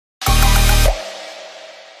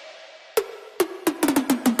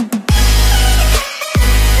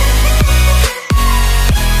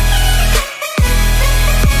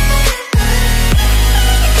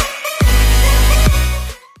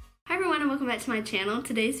to my channel.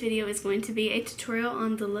 Today's video is going to be a tutorial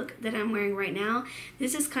on the look that I'm wearing right now.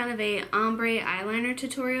 This is kind of a ombre eyeliner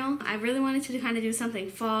tutorial. I really wanted to kind of do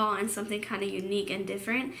something fall and something kind of unique and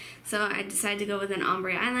different, so I decided to go with an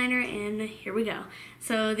ombre eyeliner, and here we go.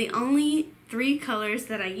 So the only 3 colors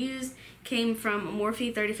that I used came from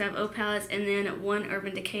Morphe 35O palettes and then one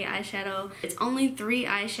Urban Decay eyeshadow. It's only 3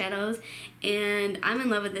 eyeshadows and I'm in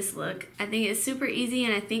love with this look. I think it's super easy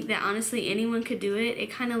and I think that honestly anyone could do it.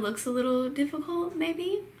 It kind of looks a little difficult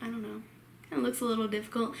maybe, I don't know. Kind of looks a little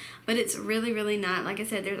difficult, but it's really not. Like I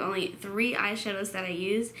said, there's only 3 eyeshadows that I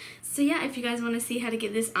use. So yeah, if you guys want to see how to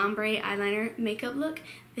get this ombre eyeliner makeup look,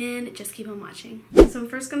 then just keep on watching. So I'm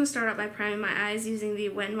first going to start out by priming my eyes using the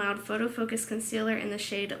Wet n Wild Photofocus Concealer in the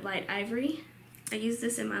shade Light Ivory. I used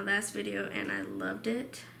this in my last video and I loved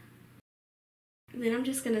it. And then I'm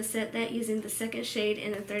just going to set that using the second shade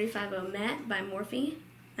in the 35O Matte by Morphe.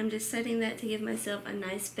 I'm just setting that to give myself a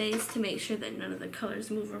nice base to make sure that none of the colors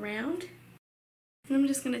move around. And I'm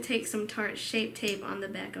just going to take some Tarte Shape Tape on the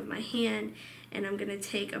back of my hand, and I'm going to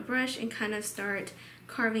take a brush and kind of start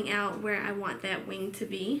carving out where I want that wing to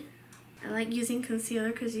be. I like using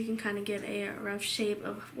concealer because you can kind of get a rough shape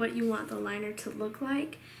of what you want the liner to look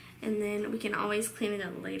like, and then we can always clean it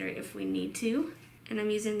up later if we need to. And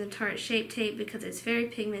I'm using the Tarte Shape Tape because it's very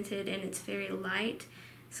pigmented and it's very light,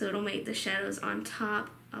 so it'll make the shadows on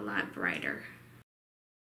top a lot brighter.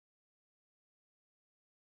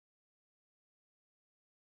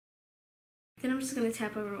 Then I'm just going to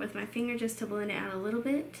tap over it with my finger just to blend it out a little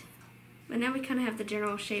bit. But now we kind of have the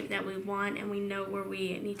general shape that we want and we know where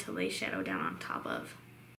we need to lay shadow down on top of.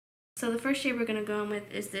 So the first shade we're going to go in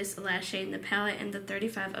with is this last shade in the palette in the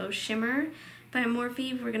 35O Shimmer by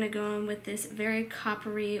Morphe. We're going to go in with this very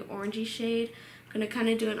coppery orangey shade. I'm going to kind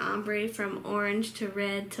of do an ombre from orange to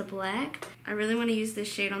red to black. I really want to use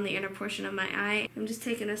this shade on the inner portion of my eye. I'm just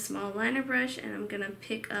taking a small liner brush and I'm going to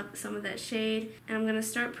pick up some of that shade. And I'm going to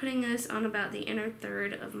start putting this on about the inner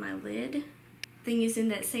third of my lid. Then using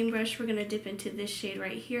that same brush, we're going to dip into this shade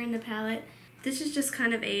right here in the palette. This is just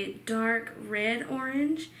kind of a dark red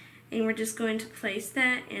orange. And we're just going to place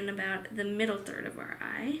that in about the middle third of our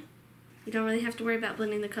eye. You don't really have to worry about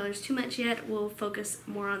blending the colors too much yet. We'll focus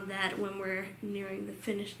more on that when we're nearing the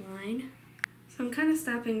finish line. So I'm kind of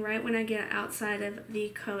stopping right when I get outside of the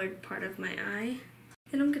colored part of my eye.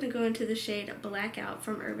 Then I'm going to go into the shade Blackout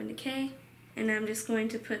from Urban Decay. And I'm just going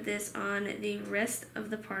to put this on the rest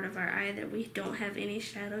of the part of our eye that we don't have any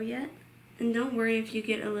shadow yet. And don't worry if you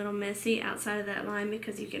get a little messy outside of that line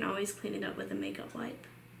because you can always clean it up with a makeup wipe.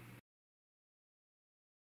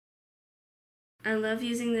 I love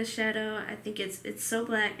using this shadow. I think it's so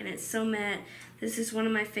black and it's so matte. This is one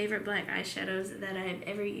of my favorite black eyeshadows that I've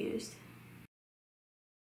ever used.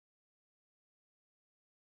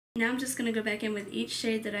 Now I'm just going to go back in with each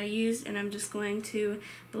shade that I used and I'm just going to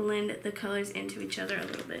blend the colors into each other a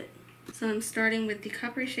little bit. So I'm starting with the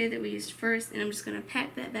coppery shade that we used first and I'm just going to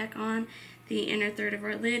pack that back on the inner third of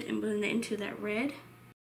our lid and blend it into that red.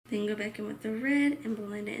 Then go back in with the red and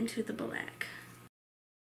blend it into the black.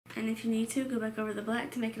 And if you need to, go back over the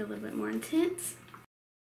black to make it a little bit more intense.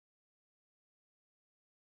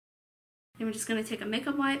 And we're just going to take a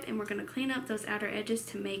makeup wipe and we're going to clean up those outer edges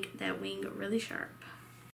to make that wing really sharp.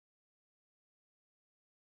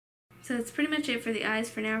 So that's pretty much it for the eyes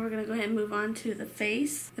for now. We're going to go ahead and move on to the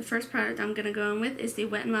face. The first product I'm going to go in with is the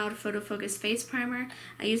Wet n Wild Photofocus Face Primer.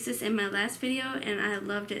 I used this in my last video and I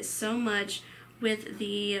loved it so much with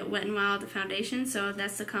the Wet n Wild foundation, so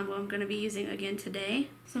that's the combo I'm going to be using again today.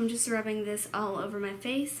 So I'm just rubbing this all over my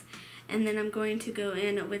face, and then I'm going to go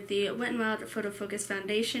in with the Wet n Wild Photofocus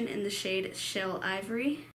foundation in the shade Shell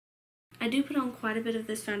Ivory. I do put on quite a bit of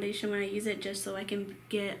this foundation when I use it just so I can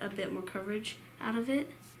get a bit more coverage out of it.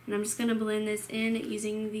 And I'm just going to blend this in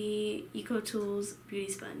using the EcoTools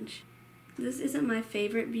Beauty Sponge. This isn't my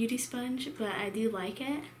favorite beauty sponge, but I do like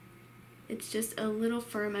it. It's just a little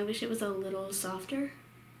firm. I wish it was a little softer,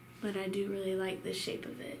 but I do really like the shape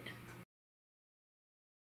of it.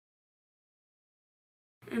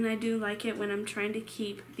 And I do like it when I'm trying to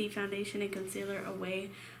keep the foundation and concealer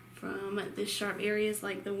away from the sharp areas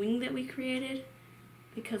like the wing that we created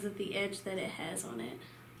because of the edge that it has on it.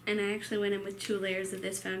 And I actually went in with 2 layers of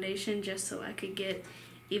this foundation just so I could get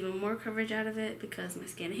even more coverage out of it because my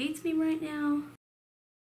skin hates me right now.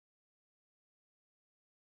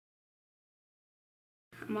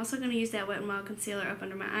 I'm also going to use that Wet n Wild concealer up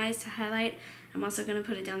under my eyes to highlight. I'm also going to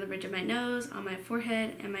put it down the bridge of my nose, on my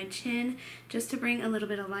forehead, and my chin just to bring a little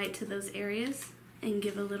bit of light to those areas and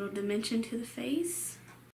give a little dimension to the face.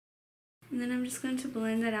 And then I'm just going to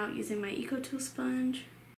blend that out using my EcoTools sponge.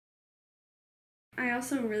 I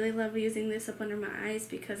also really love using this up under my eyes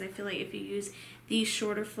because I feel like if you use the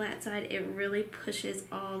shorter flat side, it really pushes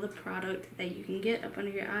all the product that you can get up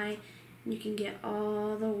under your eye. And you can get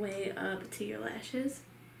all the way up to your lashes.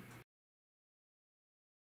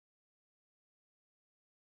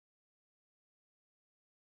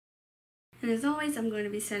 And as always, I'm going to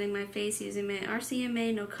be setting my face using my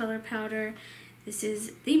RCMA No Color Powder. This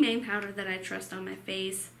is the main powder that I trust on my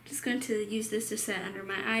face. Just going to use this to set under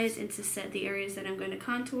my eyes and to set the areas that I'm going to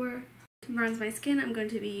contour. To bronze my skin, I'm going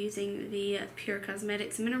to be using the Pure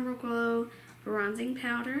Cosmetics Mineral Glow Bronzing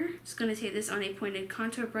Powder. Just going to take this on a pointed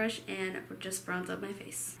contour brush and just bronze up my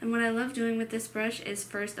face. And what I love doing with this brush is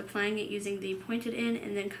first applying it using the pointed end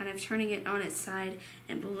and then kind of turning it on its side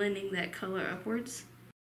and blending that color upwards.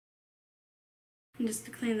 And just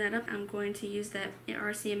to clean that up, I'm going to use that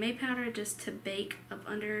RCMA powder just to bake up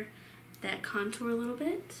under that contour a little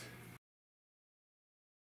bit.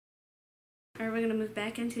 Alright, we're going to move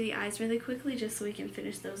back into the eyes really quickly just so we can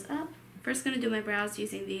finish those up. First, going to do my brows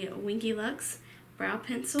using the Winky Luxe Brow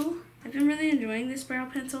Pencil. I've been really enjoying this brow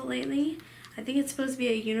pencil lately. I think it's supposed to be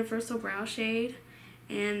a universal brow shade,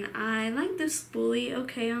 and I like the spoolie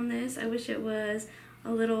okay on this. I wish it was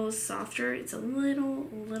a little softer. It's a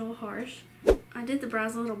little harsh. I did the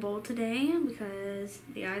brows a little bold today because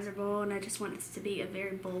the eyes are bold and I just want it to be a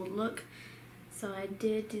very bold look. So I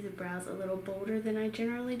did do the brows a little bolder than I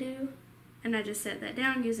generally do. And I just set that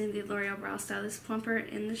down using the L'Oreal Brow Stylist Plumper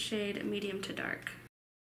in the shade medium to dark.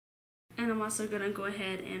 And I'm also going to go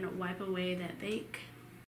ahead and wipe away that bake.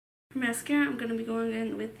 For mascara, I'm going to be going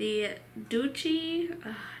in with the Doucce,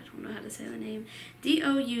 I don't know how to say the name,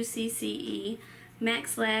 Doucce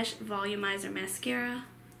Maxlash Volumizer Mascara.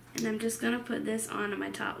 And I'm just going to put this on my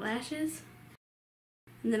top lashes.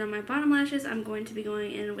 And then on my bottom lashes, I'm going to be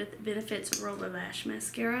going in with Benefit's Roller Lash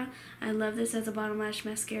Mascara. I love this as a bottom lash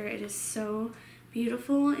mascara. It is so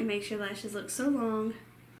beautiful. It makes your lashes look so long.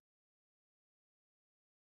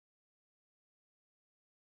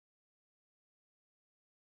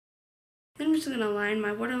 Then I'm just going to line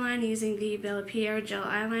my waterline using the Bella Pierre Gel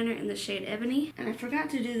Eyeliner in the shade Ebony. And I forgot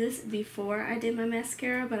to do this before I did my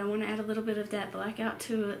mascara, but I want to add a little bit of that Blackout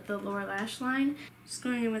to the lower lash line. Just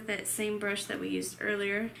going in with that same brush that we used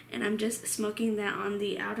earlier, and I'm just smoking that on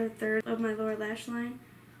the outer third of my lower lash line,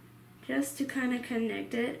 just to kind of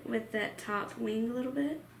connect it with that top wing a little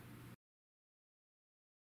bit.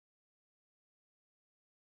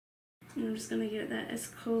 And I'm just going to get that as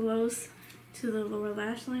close to the lower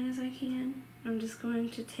lash line as I can. I'm just going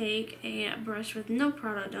to take a brush with no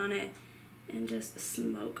product on it and just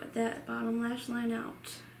smoke that bottom lash line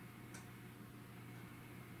out.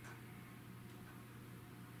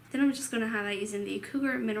 Then I'm just going to highlight using the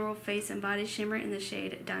Cougar Mineral Face and Body Shimmer in the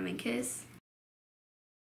shade Diamond Kiss.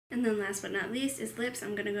 And then last but not least is lips.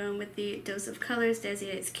 I'm going to go in with the Dose of Colors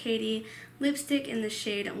DESIxKATY lipstick in the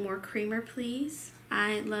shade More Creamer Please.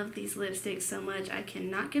 I love these lipsticks so much. I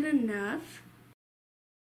cannot get enough.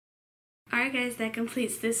 Alright guys, that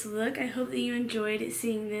completes this look. I hope that you enjoyed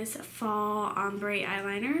seeing this fall ombre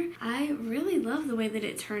eyeliner. I really love the way that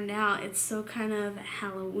it turned out. It's so kind of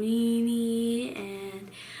Halloween-y and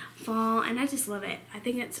fall, and I just love it. I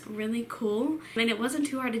think it's really cool. And it wasn't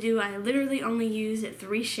too hard to do. I literally only used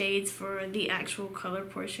 3 shades for the actual color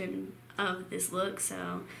portion of this look,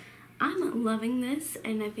 so I'm loving this,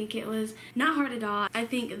 and I think it was not hard at all. I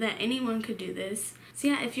think that anyone could do this. So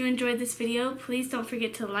yeah, if you enjoyed this video, please don't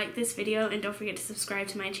forget to like this video and don't forget to subscribe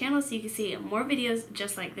to my channel so you can see more videos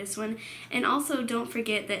just like this one. And also don't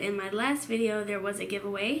forget that in my last video there was a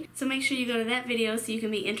giveaway. So make sure you go to that video so you can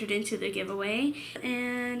be entered into the giveaway.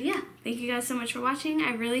 And yeah, thank you guys so much for watching.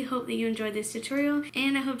 I really hope that you enjoyed this tutorial,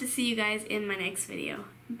 and I hope to see you guys in my next video.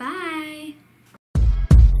 Bye!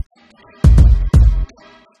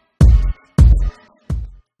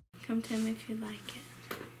 Come tell me if you like it.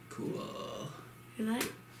 Cool. You like?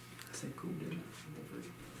 I said cool, didn't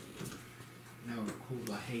I? No,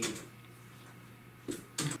 cool, I hate it.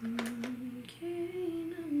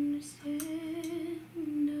 Can't understand,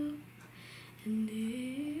 no. And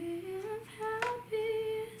if happy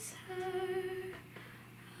is her.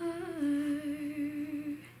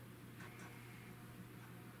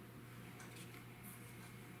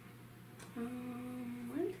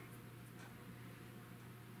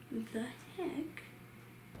 What the heck?